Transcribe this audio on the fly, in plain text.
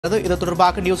இது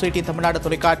தொடர்பாக நியூஸ் 18 தமிழ்நாடு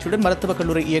தொலைக்காட்சியுடன் மருத்துவக்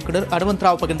கல்லூரி இயக்குநர்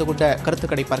அனுமந்த்ராவ் பகிர்ந்து கொண்ட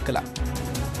கருத்துக்களை பார்க்கலாம்.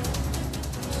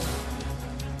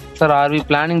 Sir, are we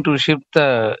planning to shift the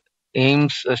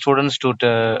AIMS students to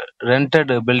the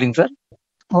rented building, sir?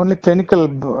 Only clinical.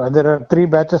 There are 3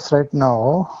 batches right now.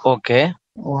 Okay.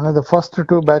 One of the first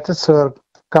 2 batches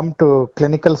come to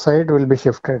clinical side will be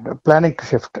shifted. Planning to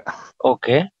shift.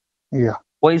 Okay. Yeah.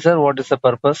 Why, sir? What is the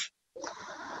purpose?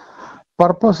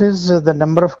 Purpose is the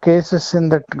number of cases in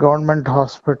that government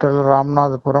hospital,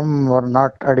 Ramanathapuram, were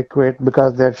not adequate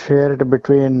because they're shared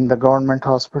between the government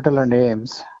hospital and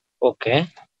AIMS. Okay.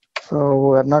 So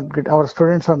our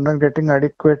students are not getting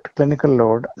adequate clinical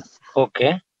load.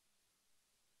 Okay.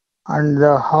 And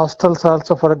the hostels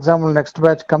also, for example, next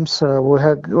batch comes, we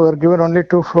were given only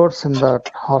 2 floors in the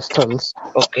hostels.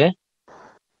 Okay.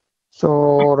 So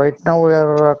right now we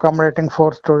are accommodating 4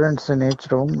 students in each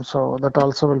room. So that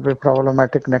also will be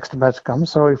problematic next batch comes.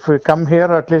 So if we come here,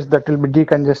 at least that will be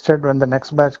decongested. When the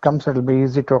next batch comes, it will be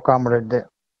easy to accommodate there.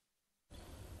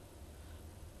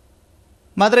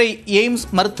 Madurai AIIMS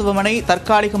மருத்துவமனை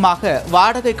தற்காலிகமாக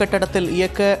வாடகை கட்டடத்தில்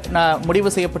இயக்க முடிவு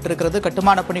செய்யப்பட்டிருக்கிறது.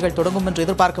 கட்டுமான பணிகள் தொடங்கும் என்று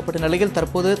எதிர்பார்க்கப்பட்ட நிலையில்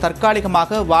தற்போது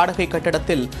தற்காலிகமாக வாடகை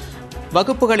கட்டடத்தில்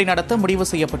வகுப்புகளை நடத்த முடிவு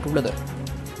செய்யப்பட்டுள்ளது.